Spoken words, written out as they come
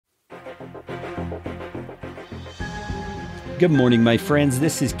Good morning, my friends.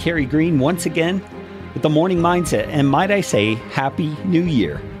 This is Kerry Green once again with the Morning Mindset. And might I say, Happy New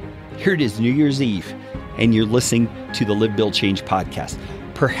Year. Here it is, New Year's Eve, and you're listening to the Live, Build, Change podcast.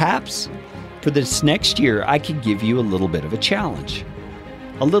 Perhaps for this next year, I could give you a little bit of a challenge,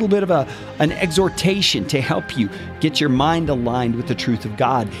 a little bit of an exhortation to help you get your mind aligned with the truth of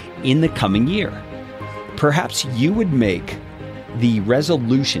God in the coming year. Perhaps you would make the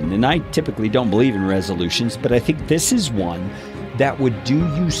resolution, and I typically don't believe in resolutions, but I think this is one that would do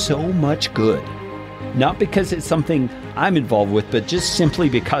you so much good. Not because it's something I'm involved with, but just simply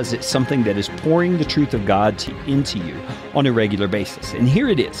because it's something that is pouring the truth of God into you on a regular basis. And here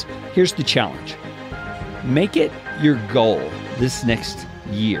it is. Here's the challenge. Make it your goal this next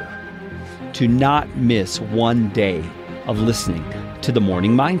year to not miss one day of listening to the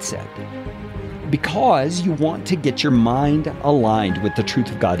Morning Mindset, because you want to get your mind aligned with the truth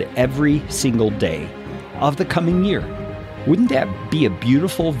of God every single day of the coming year. Wouldn't that be a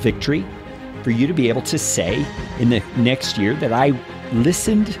beautiful victory for you to be able to say in the next year that I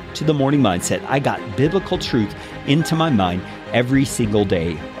listened to the Morning Mindset, I got biblical truth into my mind every single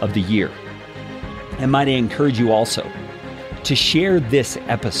day of the year? And might I encourage you also to share this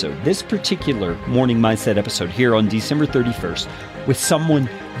episode, this particular Morning Mindset episode here on December 31st with someone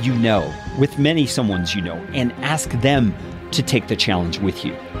you know, with many someones you know, and ask them to take the challenge with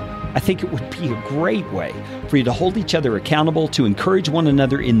you. I think it would be a great way for you to hold each other accountable, to encourage one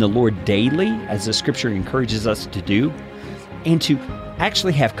another in the Lord daily, as the scripture encourages us to do, and to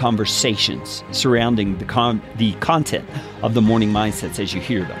actually have conversations surrounding the content of the Morning Mindsets as you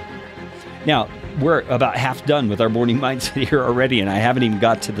hear them. Now, we're about half done with our Morning Mindset here already, and I haven't even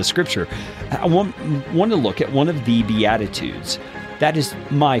got to the scripture. I want to look at one of the Beatitudes. That is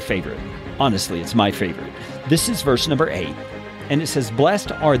my favorite. Honestly, it's my favorite. This is verse number 8, and it says,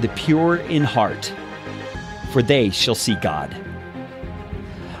 "Blessed are the pure in heart, for they shall see God."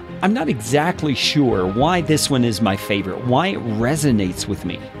 I'm not exactly sure why this one is my favorite, why it resonates with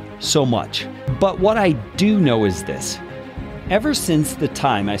me so much. But what I do know is this. Ever since the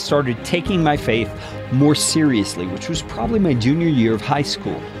time I started taking my faith more seriously, which was probably my junior year of high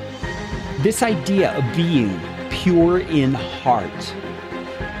school, this idea of being pure in heart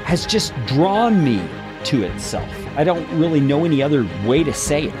has just drawn me to itself. I don't really know any other way to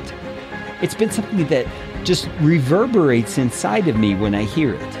say it. It's been something that just reverberates inside of me when I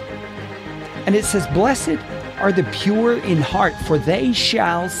hear it. And it says, "Blessed are the pure in heart, for they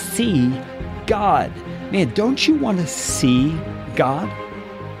shall see God." Man, don't you want to see God?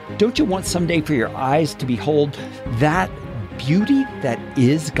 Don't you want someday for your eyes to behold that beauty that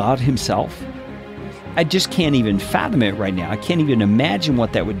is God Himself? I just can't even fathom it right now. I can't even imagine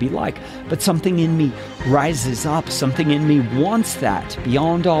what that would be like. But something in me rises up. Something in me wants that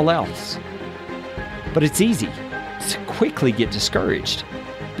beyond all else. But it's easy to quickly get discouraged,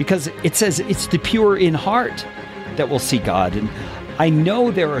 because it says it's the pure in heart that will see God. And I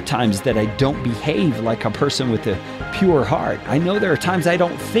know there are times that I don't behave like a person with a pure heart. I know there are times I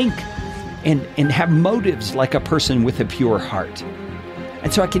don't think and have motives like a person with a pure heart.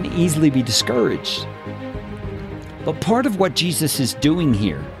 And so I can easily be discouraged. But part of what Jesus is doing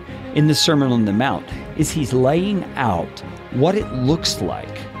here in the Sermon on the Mount is He's laying out what it looks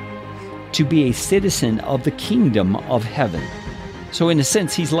like to be a citizen of the kingdom of heaven. So in a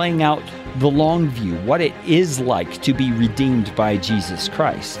sense, He's laying out the long view, what it is like to be redeemed by Jesus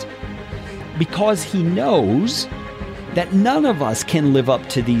Christ. Because He knows that none of us can live up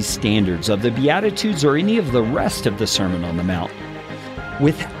to these standards of the Beatitudes or any of the rest of the Sermon on the Mount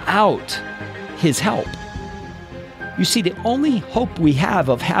without His help. You see, the only hope we have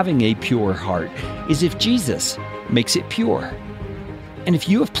of having a pure heart is if Jesus makes it pure. And if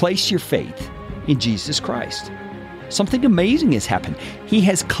you have placed your faith in Jesus Christ, something amazing has happened. He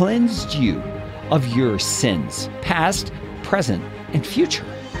has cleansed you of your sins, past, present, and future.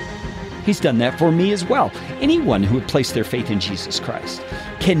 He's done that for me as well. Anyone who would place their faith in Jesus Christ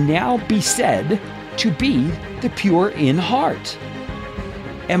can now be said to be the pure in heart.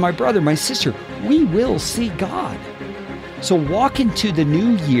 And my brother, my sister, we will see God. So walk into the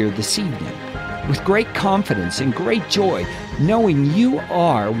new year this evening with great confidence and great joy, knowing you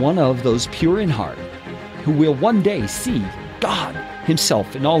are one of those pure in heart who will one day see God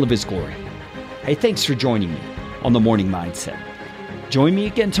Himself in all of His glory. Hey, thanks for joining me on the Morning Mindset. Join me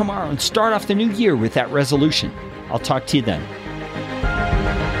again tomorrow and start off the new year with that resolution. I'll talk to you then.